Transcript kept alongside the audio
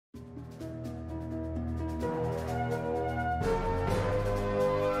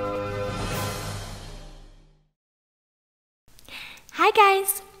Hi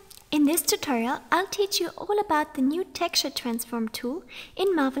guys! In this tutorial, I'll teach you all about the new texture transform tool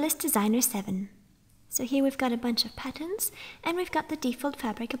in Marvelous Designer 7. So here we've got a bunch of patterns and we've got the default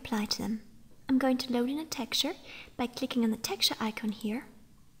fabric applied to them. I'm going to load in a texture by clicking on the texture icon here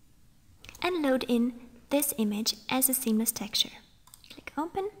and load in this image as a seamless texture. Click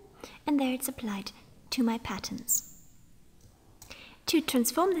open and there it's applied to my patterns. To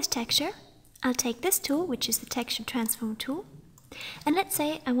transform this texture, I'll take this tool, which is the texture transform tool, and let's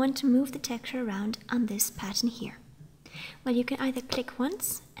say I want to move the texture around on this pattern here. Well, you can either click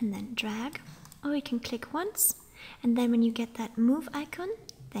once and then drag, or you can click once and then when you get that move icon,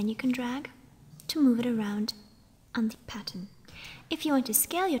 then you can drag to move it around on the pattern. If you want to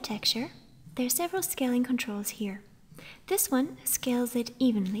scale your texture, there are several scaling controls here. This one scales it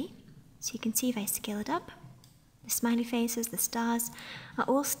evenly, so you can see if I scale it up, the smiley faces, the stars are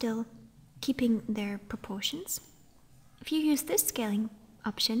all still keeping their proportions. If you use this scaling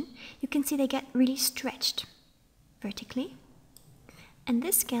option, you can see they get really stretched vertically, and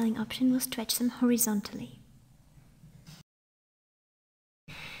this scaling option will stretch them horizontally.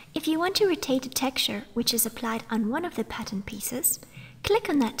 If you want to rotate a texture which is applied on one of the pattern pieces, click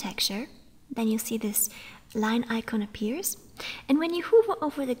on that texture, then you'll see this line icon appears, and when you hover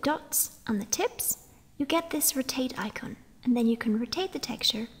over the dots on the tips, you get this rotate icon, and then you can rotate the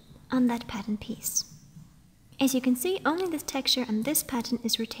texture on that pattern piece. As you can see, only this texture and this pattern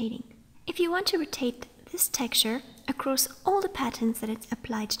is rotating. If you want to rotate this texture across all the patterns that it's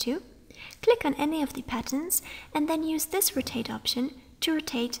applied to, click on any of the patterns and then use this rotate option to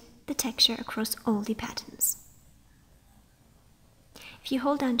rotate the texture across all the patterns. If you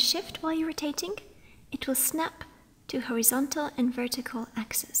hold down Shift while you're rotating, it will snap to horizontal and vertical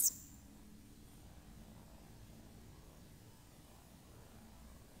axes.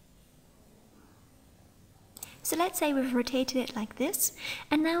 So let's say we've rotated it like this,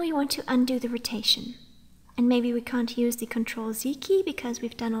 and now we want to undo the rotation. And maybe we can't use the Ctrl Z key because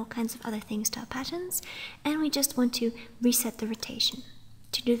we've done all kinds of other things to our patterns, and we just want to reset the rotation.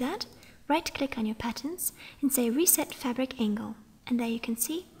 To do that, right-click on your patterns and say Reset Fabric Angle, and there you can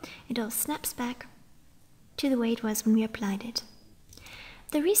see it all snaps back to the way it was when we applied it.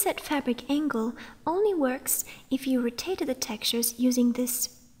 The Reset Fabric Angle only works if you rotated the textures using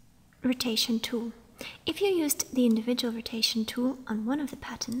this rotation tool. If you used the individual rotation tool on one of the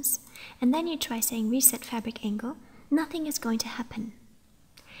patterns, and then you try saying Reset Fabric Angle, nothing is going to happen.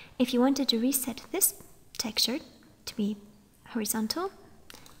 If you wanted to reset this texture to be horizontal,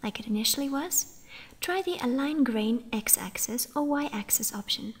 like it initially was, try the Align Grain X-axis or Y-axis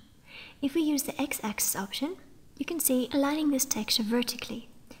option. If we use the X-axis option, you can see aligning this texture vertically.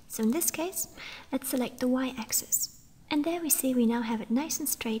 So in this case, let's select the Y-axis. And there we see we now have it nice and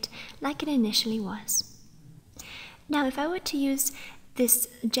straight like it initially was. Now if I were to use this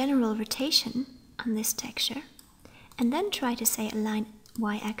general rotation on this texture and then try to say align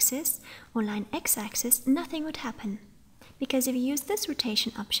Y-axis or line X-axis, nothing would happen. Because if you use this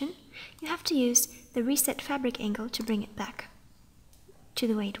rotation option, you have to use the Reset Fabric Angle to bring it back to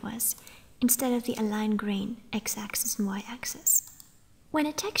the way it was, instead of the Align Grain X-axis and Y-axis. When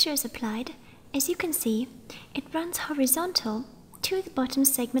a texture is applied, as you can see, it runs horizontal to the bottom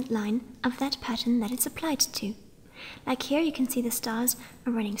segment line of that pattern that it's applied to. Like here you can see the stars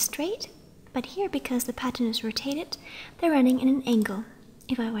are running straight, but here because the pattern is rotated, they're running in an angle.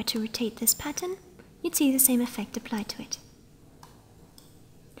 If I were to rotate this pattern, you'd see the same effect applied to it.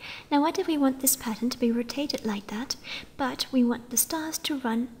 Now what if we want this pattern to be rotated like that, but we want the stars to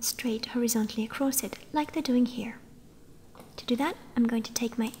run straight horizontally across it, like they're doing here? To do that, I'm going to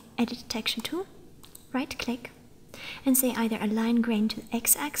take my Edit Texture tool, right-click, and say either Align Grain to the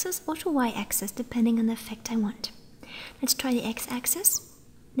X-axis or to Y-axis, depending on the effect I want. Let's try the X-axis.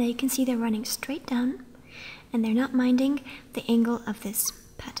 Now you can see they're running straight down, and they're not minding the angle of this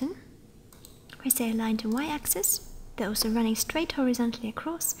pattern. If I say Align to Y-axis, they're also running straight horizontally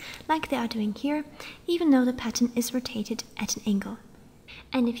across, like they are doing here, even though the pattern is rotated at an angle.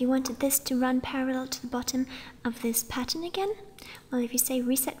 And if you wanted this to run parallel to the bottom of this pattern again, well, if you say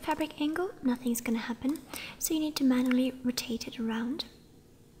Reset Fabric Angle, nothing's going to happen, so you need to manually rotate it around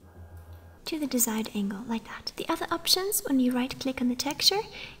to the desired angle, like that. The other options when you right-click on the texture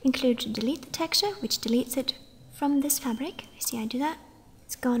include to delete the texture, which deletes it from this fabric. You see I do that.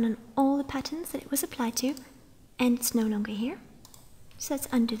 It's gone on all the patterns that it was applied to, and it's no longer here. So let's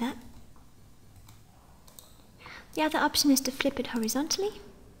undo that. The other option is to flip it horizontally,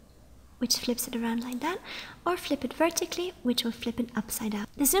 which flips it around like that, or flip it vertically, which will flip it upside down.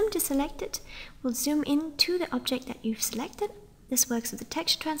 The zoom to select it will zoom in to the object that you've selected. This works with the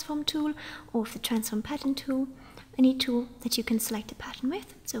Texture Transform tool or with the Transform Pattern tool, any tool that you can select a pattern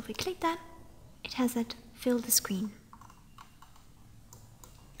with. So if we click that, it has that fill the screen.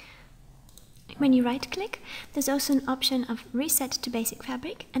 When you right click, there's also an option of reset to basic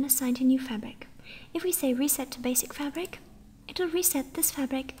fabric and assign to new fabric. If we say reset to basic fabric, it will reset this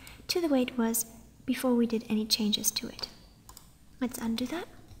fabric to the way it was before we did any changes to it. Let's undo that.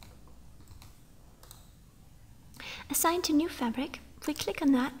 Assign to new fabric. If we click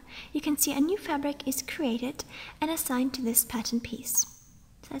on that, you can see a new fabric is created and assigned to this pattern piece.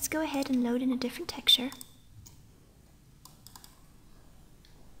 So let's go ahead and load in a different texture.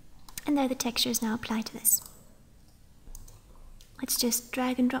 And there the texture is now applied to this. Let's just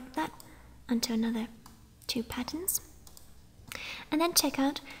drag and drop that onto another 2 patterns. And then check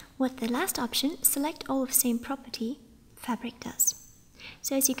out what the last option, select all of same property, fabric does.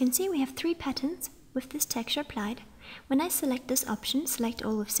 So as you can see, we have 3 patterns with this texture applied. When I select this option, select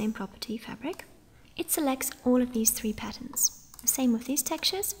all of same property, fabric, it selects all of these 3 patterns. Same with these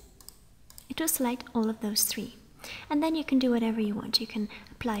textures, it will select all of those 3. And then you can do whatever you want. You can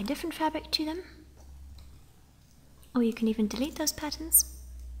apply a different fabric to them, or you can even delete those patterns.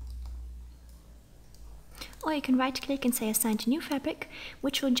 Or you can right click and say assign to new fabric,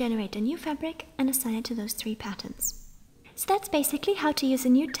 which will generate a new fabric and assign it to those 3 patterns. So that's basically how to use a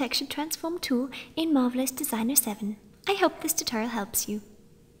new texture transform tool in Marvelous Designer 7. I hope this tutorial helps you.